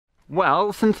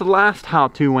Well, since the last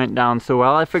how-to went down so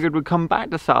well, I figured we'd come back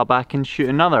to Saddleback and shoot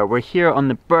another. We're here on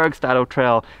the Bergstadel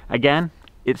trail. Again,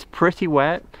 it's pretty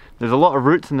wet. There's a lot of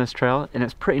roots in this trail and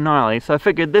it's pretty gnarly, so I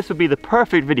figured this would be the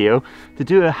perfect video to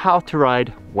do a how to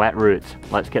ride wet routes.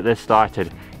 Let's get this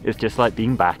started. It's just like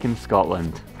being back in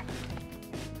Scotland.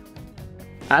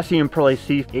 As you can probably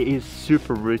see, it is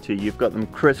super rooty. You've got them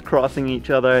crisscrossing each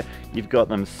other, you've got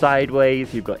them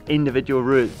sideways, you've got individual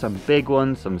roots, some big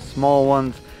ones, some small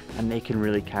ones, and they can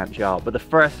really catch you out. But the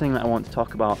first thing that I want to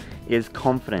talk about is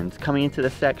confidence. Coming into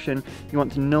this section, you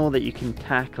want to know that you can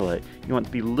tackle it. You want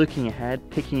to be looking ahead,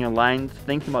 picking your lines,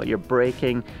 thinking about your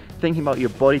braking, thinking about your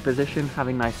body position,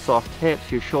 having nice soft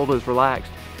hips, your shoulders relaxed.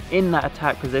 In that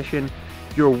attack position,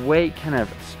 your weight kind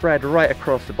of spread right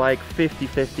across the bike,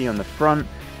 50-50 on the front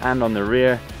and on the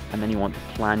rear, and then you want to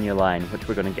plan your line, which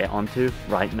we're going to get onto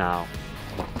right now.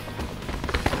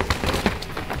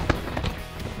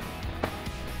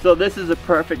 So this is a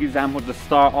perfect example to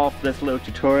start off this little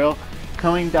tutorial.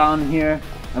 Coming down here,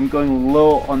 I'm going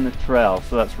low on the trail,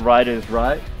 so that's rider's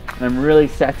right. And I'm really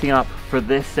setting up for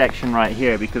this section right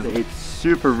here because it's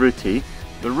super rooty.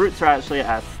 The roots are actually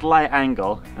at a slight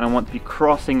angle and I want to be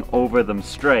crossing over them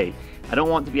straight. I don't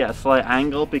want to be at a slight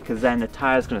angle because then the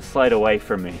tire is going to slide away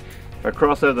from me. If I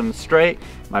cross over them straight,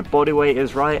 my body weight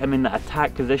is right, I'm in that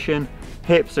attack position,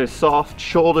 hips are soft,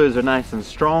 shoulders are nice and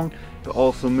strong, but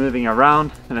also moving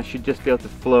around, and I should just be able to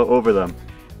flow over them.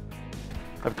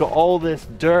 I've got all this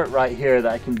dirt right here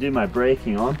that I can do my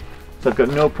braking on, so I've got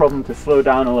no problem to slow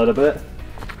down a little bit.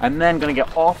 I'm then going to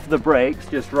get off the brakes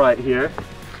just right here.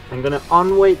 I'm going to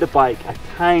unweight the bike a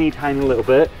tiny little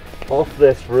bit off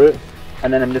this route,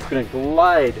 and then I'm just going to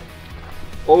glide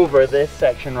over this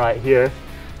section right here,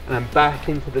 and then back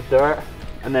into the dirt,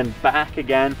 and then back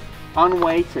again,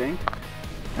 unweighting,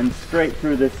 and straight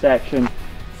through this section,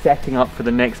 setting up for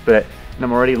the next bit. And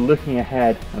I'm already looking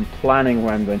ahead and planning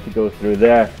where I'm going to go through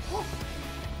there.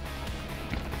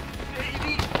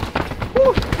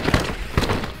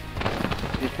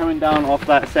 You're coming down off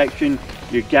that section,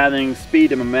 you're gathering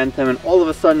speed and momentum, and all of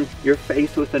a sudden you're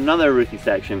faced with another rookie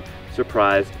section.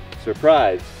 Surprise,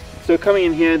 surprise. So coming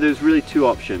in here, there's really two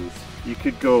options. You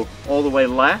could go all the way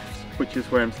left, which is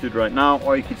where I'm stood right now,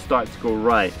 or you could start to go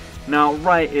right. Now,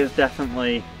 right is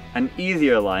definitely an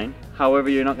easier line. However,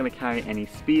 you're not going to carry any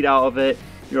speed out of it.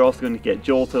 You're also going to get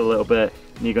jolted a little bit,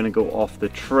 and you're going to go off the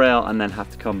trail and then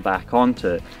have to come back onto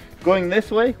it. Going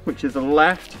this way, which is the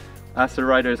left, as the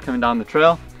rider is coming down the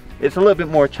trail, it's a little bit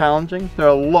more challenging. There are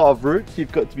a lot of routes.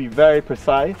 You've got to be very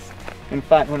precise. In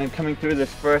fact, when I'm coming through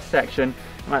this first section,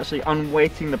 I'm actually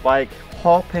unweighting the bike,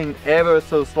 hopping ever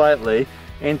so slightly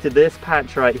into this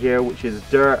patch right here, which is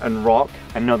dirt and rock.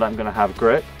 I know that I'm going to have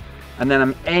grip. And then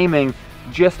I'm aiming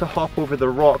just to hop over the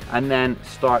rock and then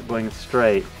start going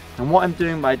straight. And what I'm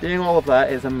doing by doing all of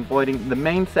that is I'm avoiding the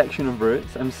main section of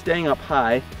roots, I'm staying up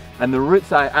high, and the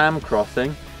roots I am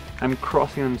crossing, I'm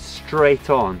crossing them straight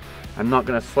on. I'm not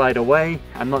going to slide away,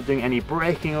 I'm not doing any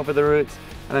braking over the roots,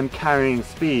 and I'm carrying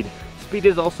speed. Speed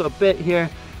is also a bit here,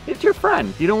 it's your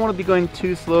friend. You don't want to be going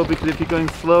too slow, because if you're going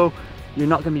slow, you're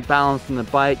not going to be balanced on the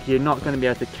bike, you're not going to be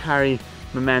able to carry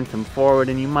momentum forward,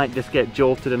 and you might just get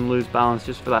jolted and lose balance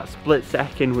just for that split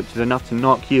second, which is enough to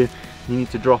knock you. You need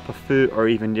to drop a foot or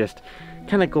even just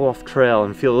kind of go off trail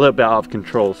and feel a little bit out of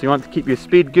control. So you want to keep your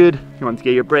speed good, you want to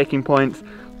get your braking points,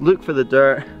 look for the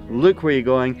dirt, look where you're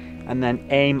going, and then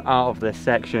aim out of this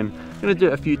section. I'm going to do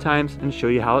it a few times and show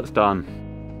you how it's done.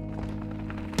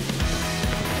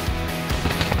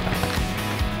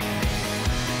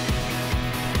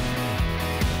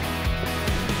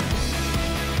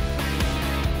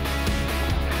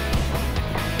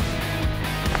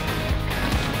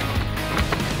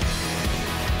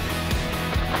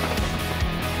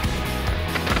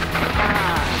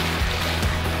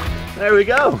 There we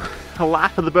go, a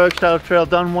lap of the Bergstadel trail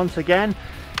done once again.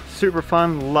 Super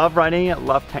fun, love riding it,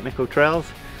 love technical trails.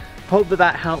 Hope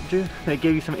that helped you, that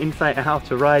gave you some insight on how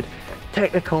to ride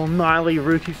technical, gnarly,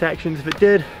 rooty sections. If it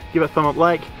did, give it a thumb up,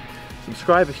 like,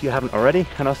 subscribe if you haven't already,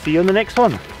 and I'll see you in the next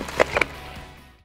one.